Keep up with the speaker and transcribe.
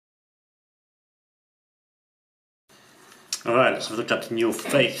Alright, let's have a look at New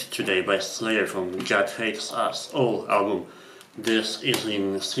Faith today by Slayer from God Hates Us All album. This is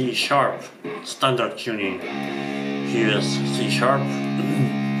in C sharp, standard tuning. Here's C sharp,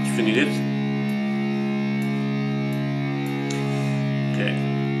 if you need it. Okay.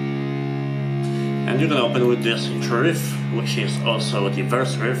 And you're gonna open with this intro riff, which is also the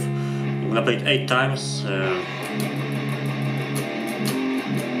verse riff. I'm gonna play it 8 times.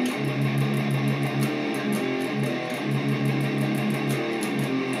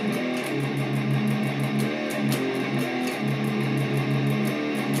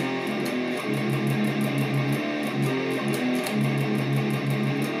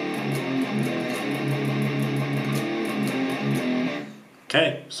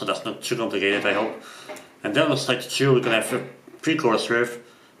 Okay, so that's not too complicated, I hope. And then on side 2 we're gonna have a pre-chorus riff.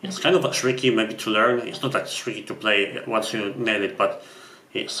 It's kind of tricky maybe to learn. It's not that tricky to play once you nail it, but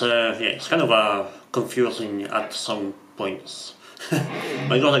it's yeah, it's kind of confusing at some points.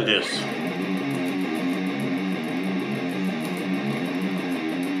 But it goes like this.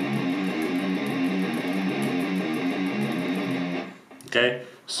 Okay,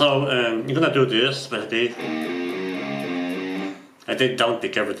 so you're gonna do this basically. I did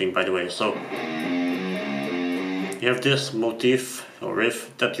downpick everything, by the way. So you have this motif or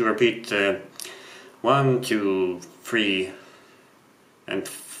riff that you repeat 1, 2, 3 and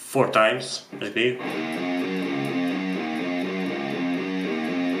 4 times basically.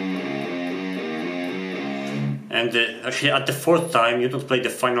 And actually at the 4th time you don't play the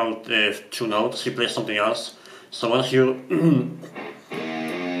final 2 notes, you play something else. So once you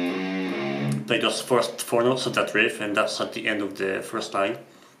play those first 4 notes of that riff, and that's at the end of the first line,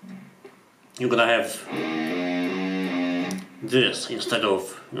 you're gonna have this instead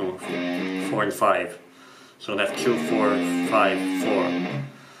of 4 and 5. So you're gonna have 2, 4, 5, 4.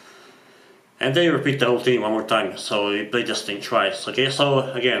 And then you repeat the whole thing one more time. So you play this thing twice. Okay, so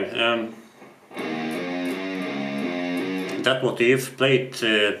again, that motif, play it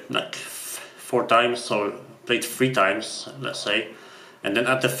like 4 times, so play it 3 times, let's say. And then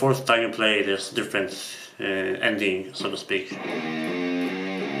at the 4th time you play this different ending, so to speak.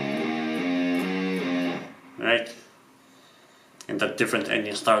 Right? And that different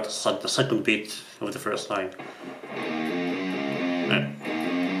ending starts at the 2nd beat of the 1st line. Right?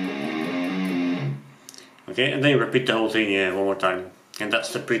 Okay, and then you repeat the whole thing one more time. And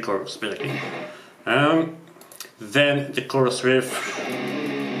that's the pre-chorus basically. Then the chorus riff.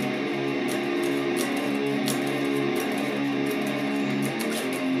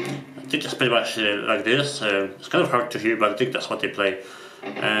 I think it's pretty much like this. It's kind of hard to hear, but I think that's what they play.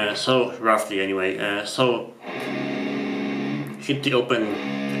 So roughly anyway. So hit the open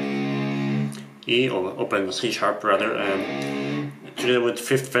E or open C sharp rather, together with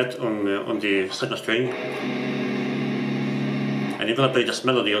 5th fret on the 2nd string, and you're gonna play this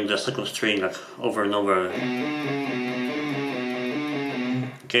melody on the 2nd string like over and over.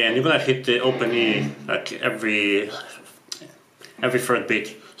 Okay, and you're gonna hit the open E like every 3rd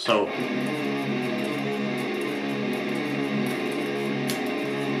beat. So and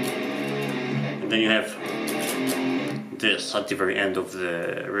then you have this at the very end of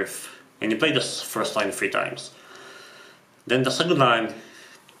the riff, and you play this first line 3 times. Then the 2nd line,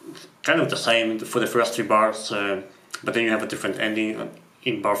 kind of the same for the first 3 bars, but then you have a different ending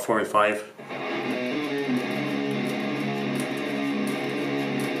in bar 4 and 5.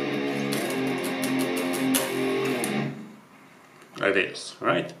 Like this,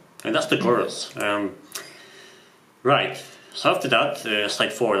 right? And that's the chorus. Right, so after that,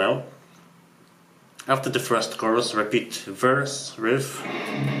 side 4 now. After the first chorus, repeat verse, riff.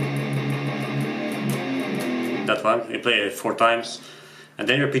 That one, you play it 4 times. And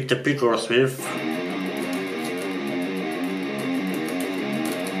then repeat the pre-chorus riff.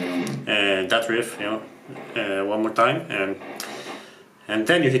 That riff, one more time. And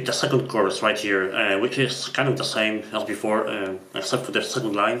then you hit the 2nd chorus right here, which is kind of the same as before, except for the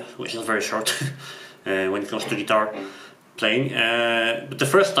 2nd line, which is very short when it comes to guitar playing. But the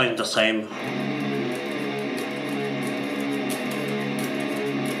first line is the same.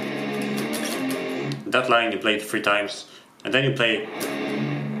 That line you play it 3 times, and then you play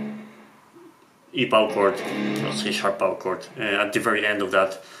E power chord, or C sharp power chord, at the very end of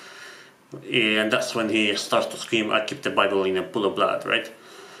that. And that's when he starts to scream, "I keep the Bible in a pool of blood," right?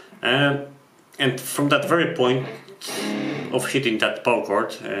 And from that very point of hitting that power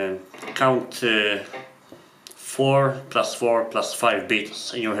chord, count 4 plus 4 plus 5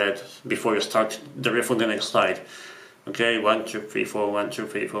 beats in your head before you start the riff on the next slide. Okay, 1, 2, 3, 4, 1, 2,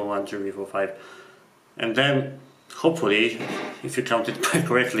 3, 4, 1, 2, 3, 4, 5. And then hopefully, if you count it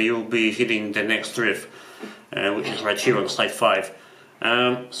correctly, you'll be hitting the next riff. which is right here on slide 5.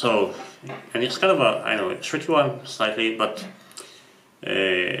 So, and it's kind of a, I know, a tricky one slightly, but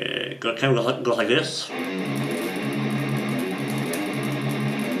kind of goes like this.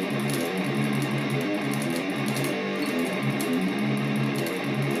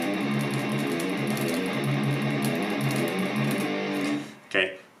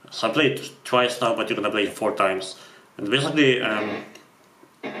 Okay, so I played it twice now, but you're gonna play it 4 times. And basically,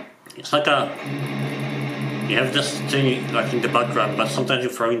 it's like you have this thing like in the background, but sometimes you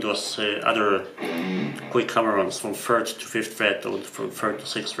throw in those other quick hammer ons from 3rd to 5th fret, or from 3rd to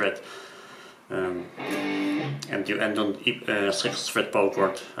 6th fret. And you end on 6th fret power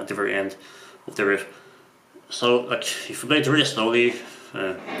chord at the very end of the riff. So, like, if you play it really slowly,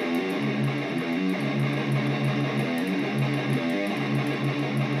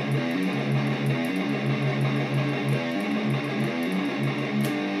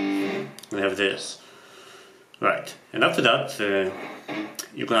 we have this. Right, and after that,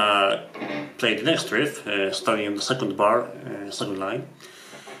 you're gonna play the next riff, starting on the second bar, second line.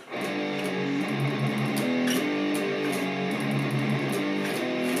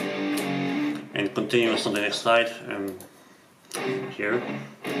 And continues on the next slide, here.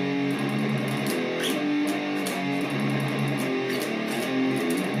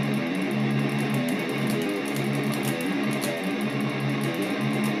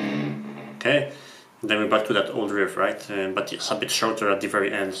 Okay, and then we're back to that old riff, right? But it's a bit shorter at the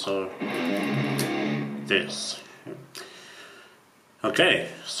very end, so this. Okay,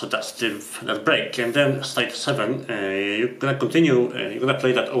 so that's that break, and then slide 7. You're gonna continue. You're gonna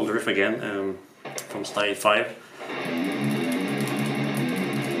play that old riff again from slide 5.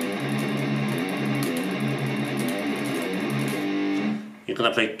 You're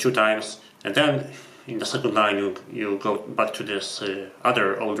gonna play 2 times, and then in the second line you go back to this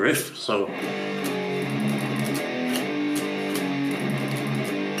other old riff. So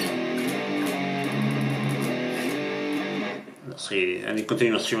let's see, and it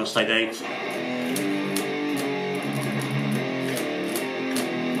continues here on slide 8.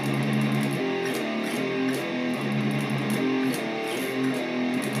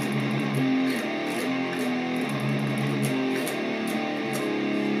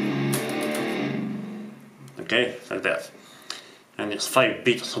 Okay, like that. And it's 5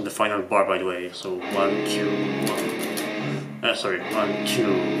 beats on the final bar, by the way. So 1, 2, 1. Sorry, 1, 2.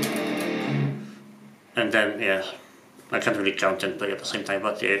 And then, yeah, I can't really count and play at the same time,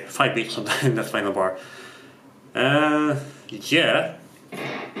 but yeah, 5 beats on in that final bar. Yeah,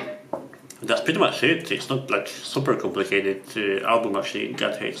 that's pretty much it. It's not like super complicated album actually,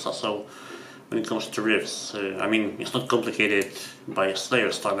 God Hates Us All, when it comes to riffs. I mean, it's not complicated by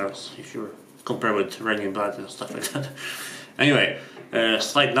Slayer standards if you compare with Raining in Blood and stuff like that. Anyway,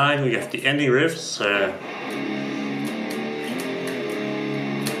 slide 9, we have the ending riffs.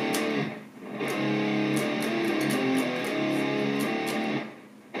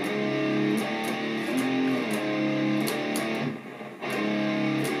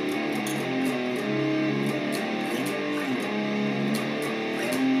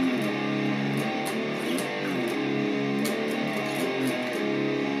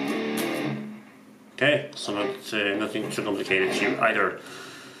 Okay, so nothing too complicated here either.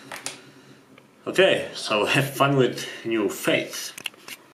 Okay, so have fun with New Faith.